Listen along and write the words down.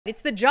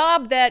It's the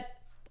job that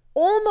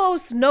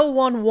almost no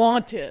one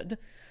wanted.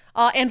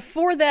 And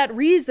for that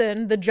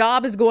reason, the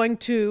job is going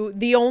to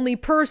the only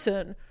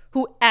person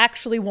who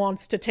actually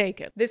wants to take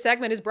it. This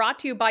segment is brought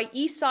to you by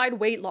Eastside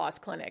Weight Loss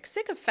Clinic.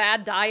 Sick of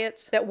fad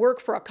diets that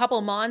work for a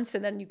couple months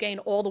and then you gain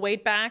all the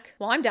weight back?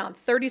 Well, I'm down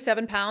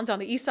 37 pounds on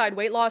the Eastside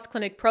Weight Loss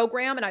Clinic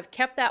program, and I've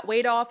kept that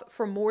weight off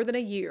for more than a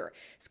year.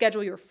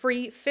 Schedule your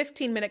free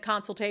 15-minute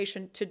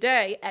consultation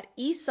today at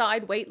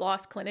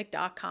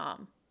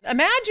eastsideweightlossclinic.com.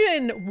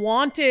 Imagine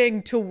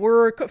wanting to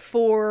work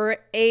for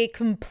a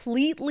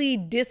completely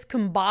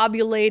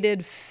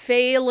discombobulated,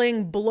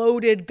 failing,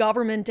 bloated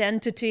government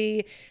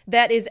entity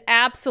that is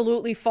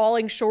absolutely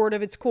falling short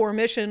of its core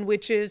mission,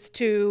 which is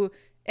to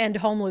end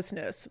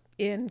homelessness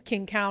in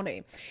King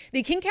County.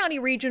 The King County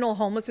Regional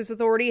Homelessness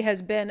Authority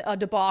has been a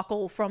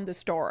debacle from the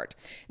start.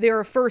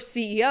 Their first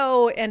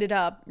CEO ended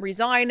up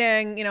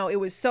resigning. You know, it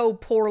was so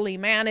poorly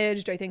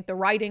managed. I think the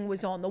writing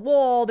was on the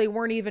wall. They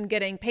weren't even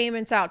getting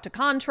payments out to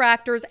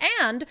contractors.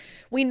 And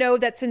we know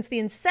that since the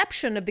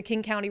inception of the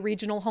King County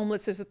Regional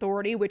Homelessness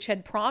Authority, which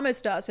had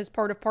promised us as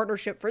part of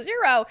Partnership for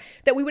Zero,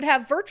 that we would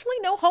have virtually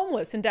no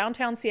homeless in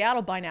downtown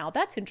Seattle by now.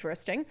 That's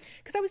interesting,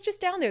 because I was just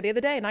down there the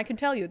other day, and I can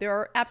tell you there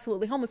are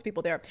absolutely homeless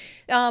people there.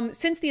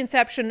 Since the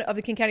inception of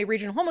the King County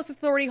Regional Homelessness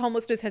Authority,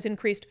 homelessness has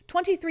increased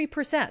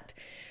 23%.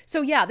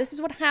 So yeah, this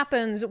is what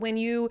happens when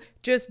you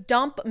just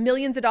dump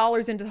millions of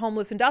dollars into the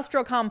homeless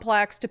industrial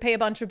complex to pay a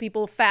bunch of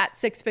people fat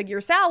six-figure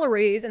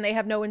salaries, and they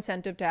have no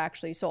incentive to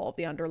actually solve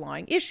the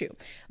underlying issue.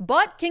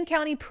 But King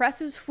County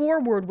presses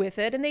forward with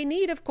it, and they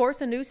need, of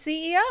course, a new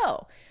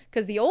CEO,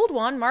 because the old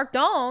one, Mark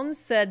Dones,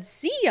 said,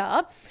 "See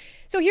ya."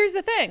 So here's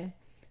the thing.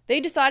 They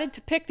decided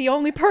to pick the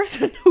only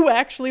person who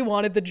actually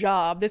wanted the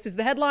job. This is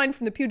the headline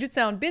from the Puget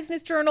Sound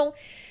Business Journal.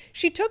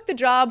 She took the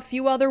job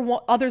few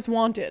others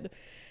wanted.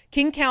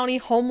 King County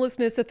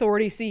Homelessness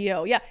Authority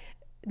CEO. Yeah,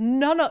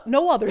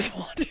 no others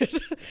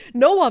wanted.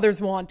 No others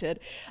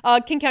wanted.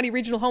 King County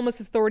Regional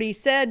Homelessness Authority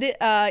said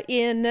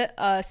in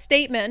a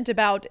statement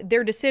about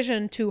their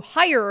decision to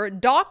hire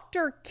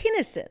Dr.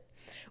 Kinnison.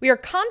 "We are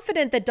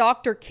confident that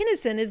Dr.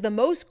 Kinnison is the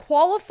most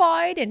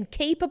qualified and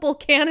capable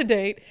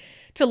candidate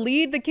to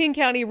lead the King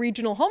County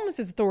Regional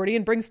Homelessness Authority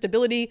and bring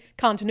stability,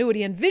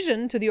 continuity, and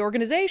vision to the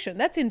organization."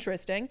 That's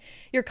interesting.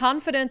 You're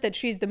confident that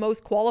she's the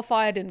most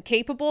qualified and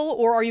capable,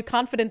 or are you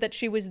confident that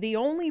she was the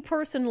only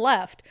person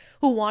left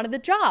who wanted the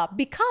job?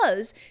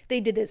 Because they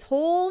did this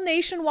whole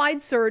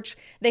nationwide search.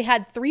 They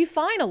had 3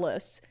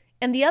 finalists,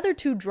 and the other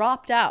 2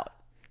 dropped out.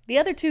 The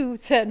other 2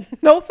 said,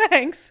 "No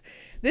thanks.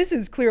 This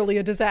is clearly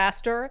a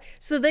disaster."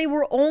 So they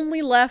were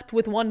only left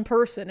with one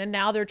person, and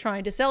now they're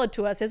trying to sell it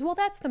to us as, well,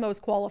 that's the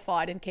most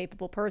qualified and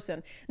capable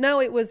person.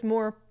 No, it was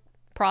more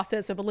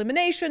process of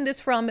elimination. This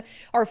from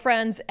our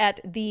friends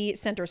at the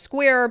Center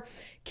Square.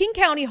 King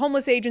County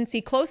Homeless Agency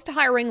close to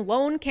hiring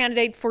lone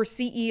candidate for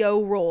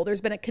CEO role.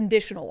 There's been a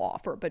conditional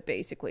offer, but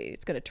basically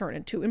it's going to turn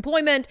into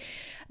employment.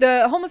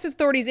 The Homelessness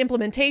Authority's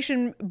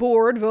implementation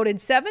board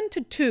voted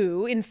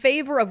 7-2 in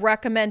favor of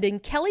recommending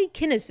Kelly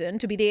Kinnison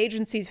to be the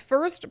agency's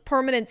first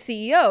permanent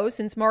CEO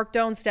since Mark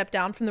Dones stepped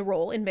down from the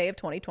role in May of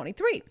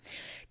 2023.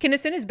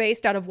 Kinnison is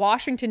based out of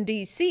Washington,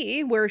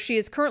 D.C., where she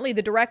is currently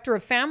the Director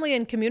of Family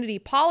and Community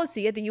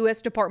Policy at the U.S.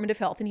 Department of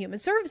Health and Human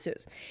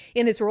Services.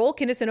 In this role,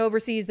 Kinnison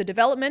oversees the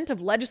development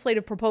of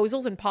legislative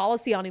proposals and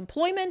policy on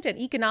employment and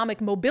economic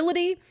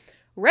mobility,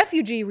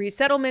 refugee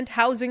resettlement,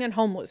 housing, and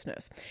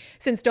homelessness.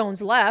 Since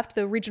Dones left,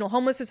 the Regional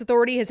Homelessness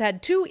Authority has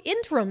had 2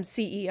 interim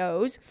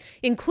CEOs,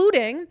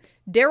 including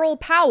Daryl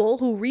Powell,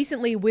 who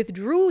recently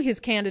withdrew his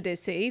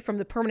candidacy from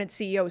the permanent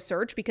CEO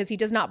search because he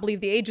does not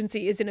believe the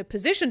agency is in a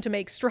position to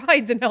make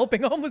strides in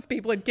helping homeless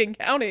people in King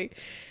County,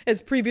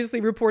 as previously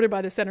reported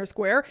by the Center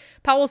Square.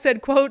 Powell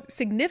said, quote,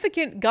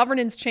 "Significant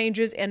governance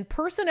changes and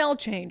personnel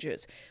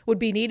changes would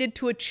be needed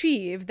to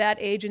achieve that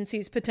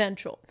agency's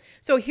potential."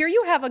 So here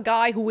you have a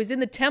guy who was in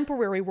the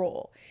temporary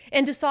role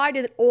and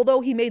decided that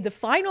although he made the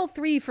final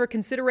 3 for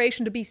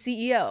consideration to be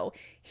CEO,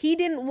 he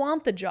didn't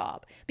want the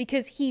job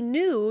because he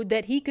knew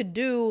that he could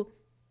do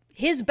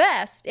his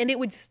best and it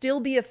would still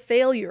be a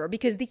failure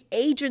because the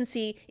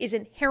agency is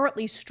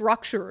inherently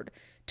structured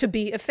to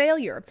be a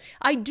failure.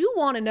 I do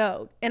want to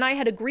note, and I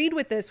had agreed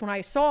with this when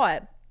I saw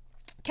it,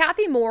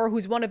 Kathy Moore,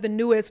 who's one of the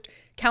newest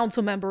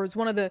council members,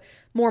 one of the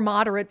more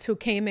moderates who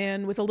came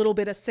in with a little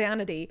bit of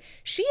sanity,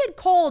 she had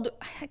called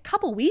a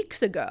couple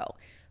weeks ago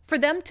for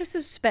them to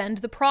suspend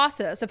the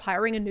process of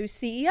hiring a new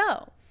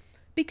CEO.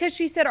 Because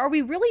she said, are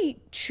we really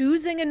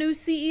choosing a new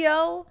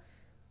CEO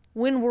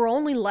when we're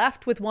only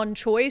left with one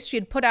choice? She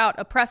had put out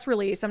a press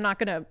release. I'm not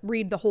going to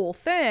read the whole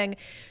thing,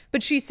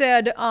 but she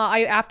said,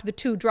 after the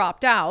 2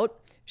 dropped out,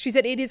 she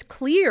said, it is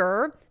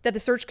clear that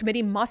the search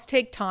committee must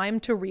take time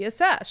to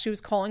reassess. She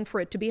was calling for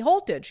it to be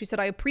halted. She said,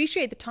 I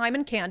appreciate the time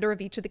and candor of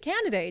each of the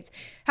candidates.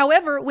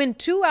 However, when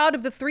 2 out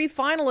of the 3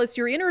 finalists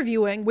you're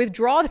interviewing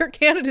withdraw their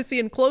candidacy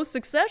in close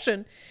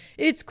succession,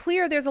 it's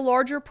clear there's a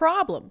larger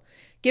problem.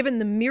 Given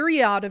the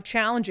myriad of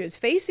challenges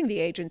facing the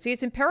agency,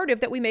 it's imperative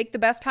that we make the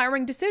best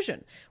hiring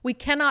decision. We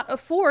cannot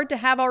afford to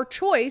have our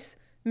choice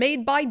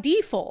made by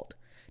default.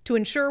 To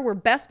ensure we're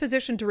best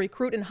positioned to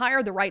recruit and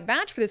hire the right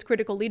batch for this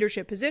critical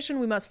leadership position,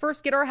 we must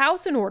first get our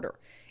house in order.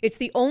 It's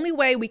the only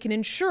way we can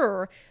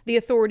ensure the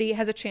authority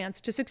has a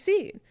chance to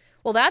succeed.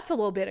 Well, that's a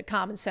little bit of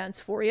common sense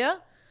for you.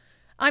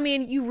 I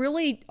mean, you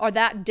really are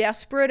that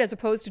desperate as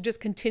opposed to just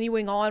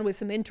continuing on with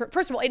some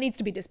First of all, it needs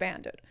to be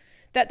disbanded.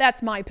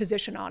 That's my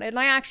position on it. And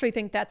I actually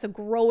think that's a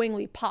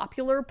growingly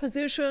popular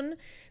position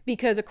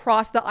because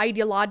across the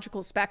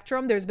ideological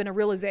spectrum, there's been a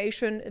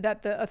realization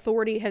that the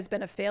authority has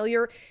been a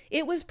failure.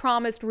 It was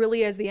promised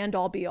really as the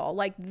end-all be-all.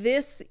 Like,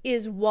 this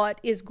is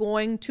what is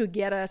going to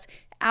get us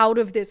out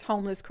of this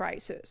homeless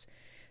crisis.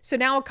 So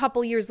now a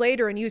couple years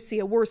later, and you see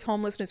a worse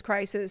homelessness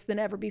crisis than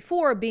ever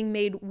before being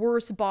made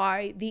worse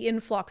by the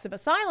influx of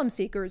asylum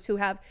seekers who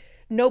have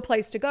no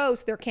place to go,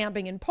 so they're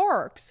camping in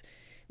parks.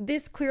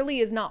 This clearly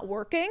is not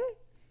working.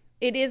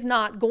 It is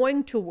not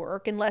going to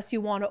work unless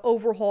you want to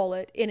overhaul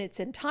it in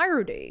its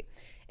entirety.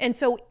 And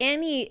so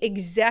any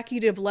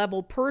executive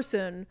level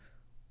person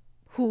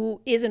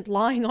who isn't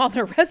lying on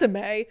their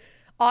resume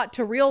ought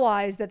to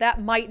realize that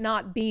that might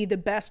not be the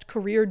best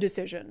career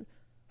decision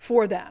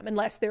for them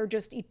unless they're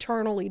just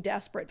eternally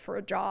desperate for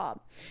a job.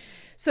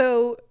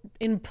 So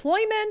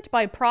employment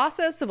by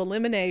process of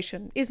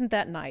elimination, isn't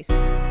that nice?